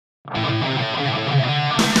I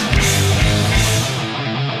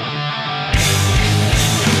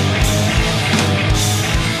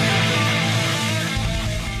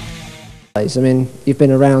mean, you've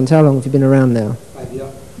been around, how long have you been around now? 5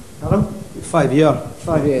 years. How long? 5 years.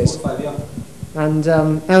 5 years. 5 years. And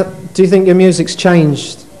do you think your music's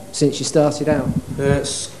changed since you started out?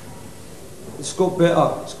 It's got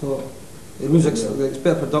better. It's got the music's it's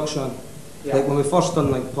better production. Yeah. Like when we first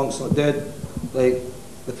done like Punks Not Dead, like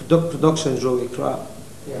the production's really crap.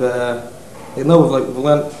 Yeah. But like now we've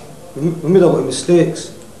learnt, we made a lot of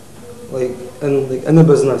mistakes, like in the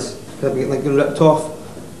business, like getting ripped off.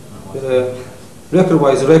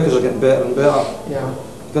 Record-wise, the records are getting better and better. Yeah.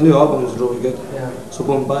 The new album is really good. Yeah. So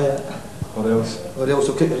go and buy it. Or else? Or else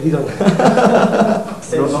you'll kick your head on.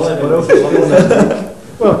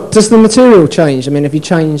 Well, does the material change? I mean, have you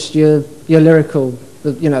changed your lyrical,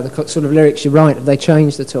 the sort of lyrics you write? Have they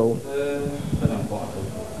changed at all?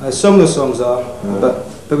 Some of the songs are, but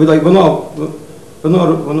we're not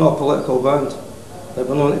a political band. Like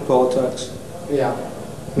we're not into politics. Yeah. I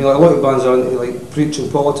mean, like a lot of bands are into like preaching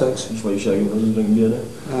politics. That's why you're shagging brothers and drinking beer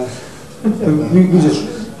now. we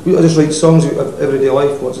just write songs of everyday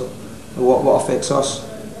life, what affects us,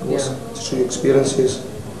 and what's true experiences.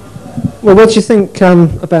 Well, what do you think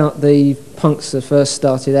about the punks that first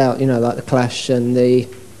started out? You know, like the Clash and the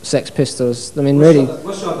Sex Pistols. I mean, really.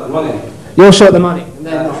 We're short of money. You're short of money. And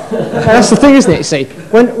they're not. That's the thing, isn't it? You see,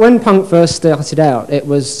 when punk first started out, it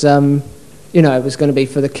was. It was going to be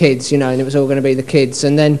for the kids, and it was all going to be the kids.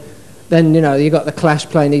 And then you got the Clash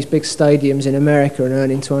playing these big stadiums in America and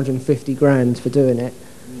earning 250 grand for doing it.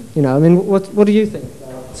 I mean, what do you think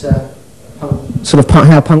about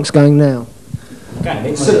how punk's going now? Can't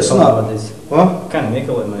make money nowadays. What? Can't make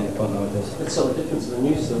a lot of money punk nowadays. It's sort of different to the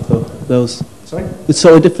new stuff, though. Those. Sorry? It's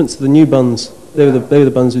sort of different to the new bands. They were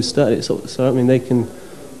the bands who started it. So I mean,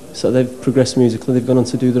 they've progressed musically. They've gone on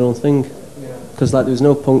to do their own thing. Because there was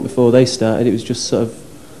no punk before they started, it was just sort of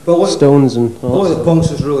Stones and all. A lot of the punks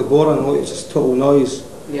is really boring, a lot of it's just total noise.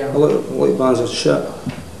 Yeah. A lot of bands are shit.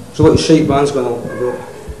 There's a lot of shite bands going on. I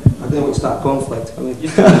don't know what to start conflict. I mean,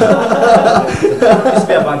 used to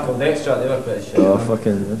be a band called Extra, they were pretty shit. Oh,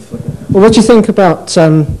 fucking. Well, what do you think about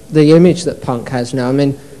the image that punk has now? I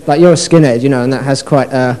mean, like you're a skinhead, and that has quite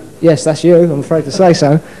yes, that's you, I'm afraid to say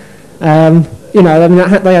so. I mean,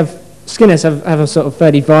 they have. Skinheads have a sort of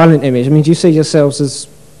fairly violent image. I mean, do you see yourselves as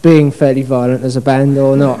being fairly violent as a band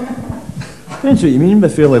or not? Depends what you mean by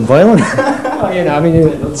fairly violent. Oh, I mean...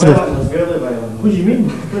 Fairly violent. What do you mean?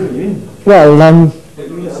 What do you mean? Well,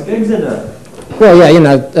 gigs in it? Well,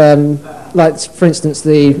 like, for instance,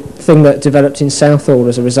 the thing that developed in Southall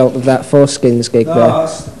as a result of that Foreskins gig there.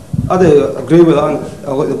 I do agree with that, and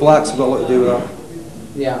I like the Blacks have got a lot to do with that.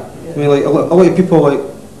 Yeah. I mean, like, a lot of people, like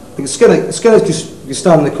skinheads just you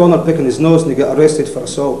stand in the corner picking his nose and you get arrested for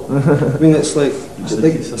assault. I mean, it's like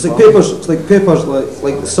papers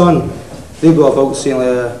like the Sun. They go about saying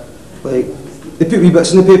like they put wee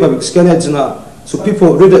bits in the paper about skinheads and that, so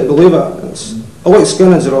people read it, believe it. A lot of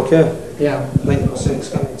skinheads are okay. Yeah. 90%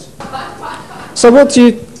 skinheads. So what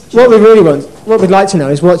we'd like to know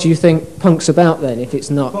is what do you think punk's about then? If it's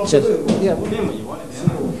not just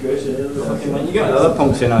You get other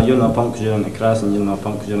punks saying, you're not a punk because you're into crass and you're not a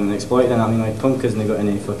punk because you're into exploiting. I mean, like, punk hasn't got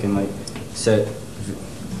any fucking, like, set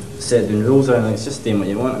down rules or anything. It's just doing what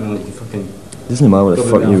you want. I mean, like, you fucking... It doesn't matter what the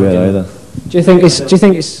fuck you wear either. Do you think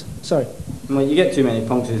it's... Sorry? I mean, like, you get too many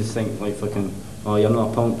punks who just think, like, fucking, oh, you're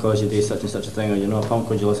not a punk because you do such and such a thing, or you're not a punk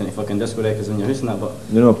because you listen to fucking disco records in your house and that, but...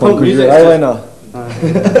 You're not a punk because you're eyeliner.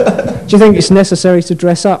 Do you think it's necessary to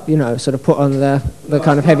dress up, sort of put on the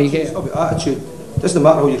kind of heavy gear? Attitude. It doesn't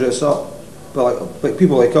matter how you dress up. But like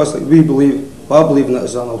people like us, like I believe in it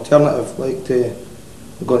as an alternative, like to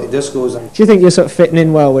going to discos. And do you think you're sort of fitting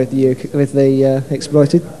in well with the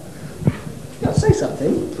Exploited? Yeah, say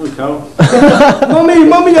something. Hi, Karl.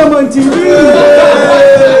 Mummy, I'm on TV.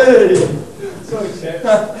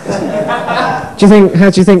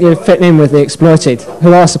 How do you think you're fitting in with the Exploited,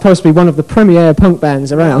 who are supposed to be one of the premier punk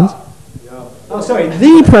bands around? Oh, sorry,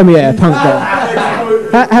 the premier punk band.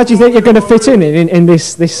 How do you think you're going to fit in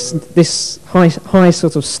this high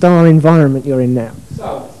sort of star environment you're in now?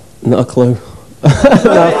 Not a clue. No,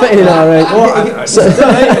 fit in all right.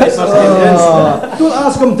 Don't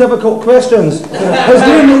ask him difficult questions. His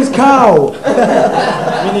name is Karl. I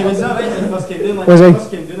mean, he was that right when he first came doing, like, Was he?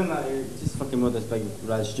 First came doing that, he just fucking wore this big,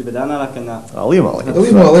 red, stupid Anarcho and that. I'll leave him like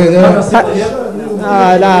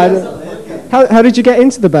How did you get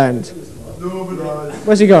into the band?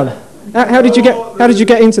 Where's he gone? How did you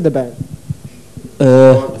get into the band?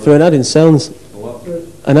 For an ad in Sounds.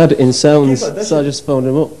 An ad in Sounds, so I just phoned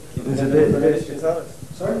him up.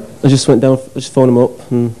 Sorry? I just went down, I just phoned him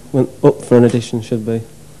up and went up for an audition, should be.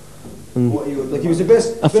 And Like he was the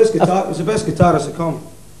best guitarist to come.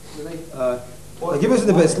 Like he wasn't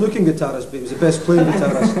the best looking guitarist, but he was the best playing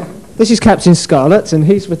guitarist. This is Captain Scarlet, and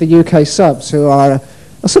he's with the UK Subs, who are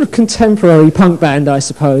a sort of contemporary punk band, I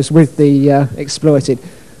suppose, with the Exploited.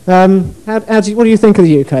 What do you think of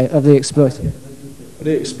the UK, of the Exploited?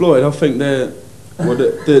 The Exploited, I think they're well,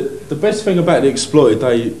 the best thing about the Exploited,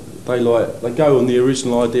 they go on the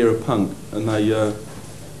original idea of punk, and they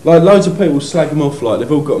like loads of people slag them off, like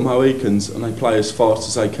they've all got Mohicans and they play as fast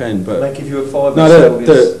as they can. But they give you a 5. No,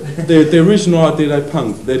 the original idea they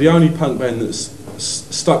punk. They're the only punk band that's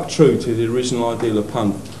stuck true to the original ideal of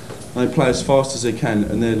punk. And they play as fast as they can,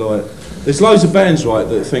 and they're like, there's loads of bands, right,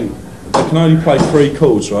 that think they can only play 3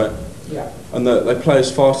 chords, right? Yeah. And that they play as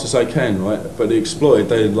fast as they can, right? But the Exploited,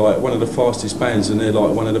 they're like one of the fastest bands, and they're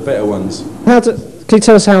like one of the better ones. Can you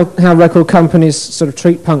tell us how record companies sort of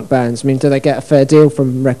treat punk bands? I mean, do they get a fair deal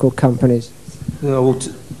from record companies? Well,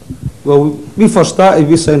 we first started,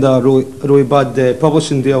 we signed a really bad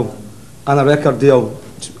publishing deal and a record deal.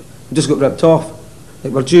 We just got ripped off.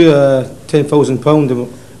 Like we're due £10,000 and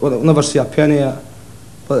we'll never see a penny yet.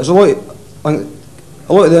 But there's a lot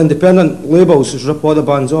of the independent labels just rip all the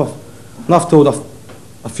bands off. And I've told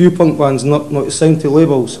a few punk bands not to sign to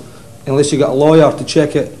labels unless you get a lawyer to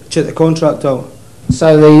check the contract out.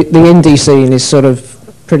 So the indie scene is sort of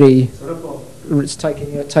pretty. It's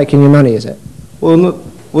taking your money, is it? Well, no,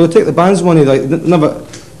 they take the band's money. Like they never.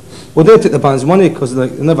 Well, they take the band's money because they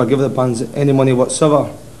never give the bands any money whatsoever.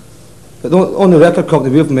 But the only record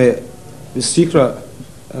company we've met was Secret,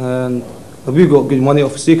 and we got good money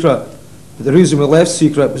off Secret. But the reason we left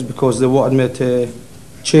Secret was because they wanted me to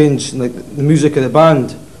change like the music of the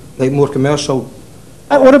band, like more commercial.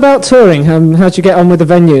 What about touring? How do you get on with the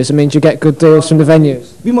venues? I mean, do you get good deals from the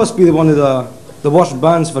venues? We must be one of the worst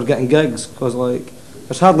bands for getting gigs because like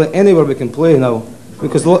there's hardly anywhere we can play now.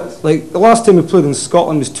 Because like the last time we played in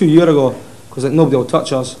Scotland was 2 years ago because like nobody will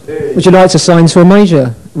touch us. Would you like to sign to a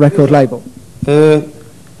major record label?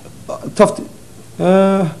 Tough.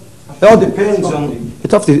 It all depends on.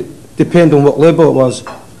 It's tough to depend on what label it was.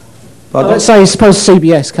 But Let's say, suppose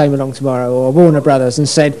CBS came along tomorrow or Warner Brothers and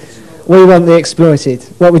said, "We want the Exploited."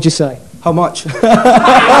 What would you say? How much?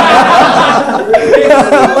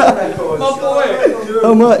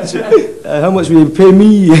 How much? How much will you pay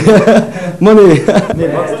me? Money.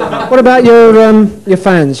 What about your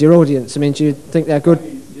fans, your audience? I mean, do you think they're good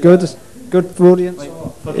for audience?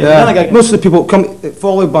 Yeah. Most of the people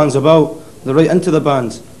follow bands about. They're right into the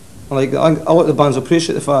bands. And like I let the bands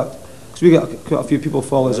appreciate the fact because we get quite a few people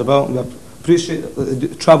follow us about, and we appreciate that they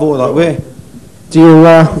travel that way. Do you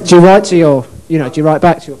write to your, do you write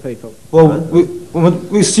back to your people? Well, we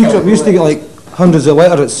used to get like hundreds of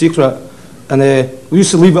letters at Secret, and we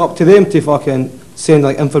used to leave it up to them to fucking send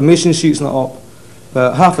like information sheets and that up.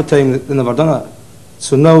 But half the time they never done it.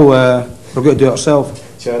 So now we're going to do it ourselves.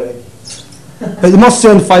 Charity. But they must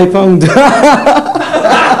send £5.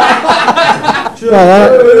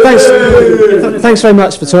 Thanks very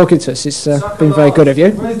much for talking to us. It's been very good of you.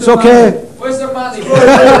 It's okay. Where's the money?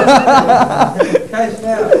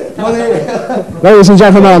 Ladies and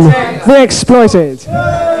gentlemen, The Exploited.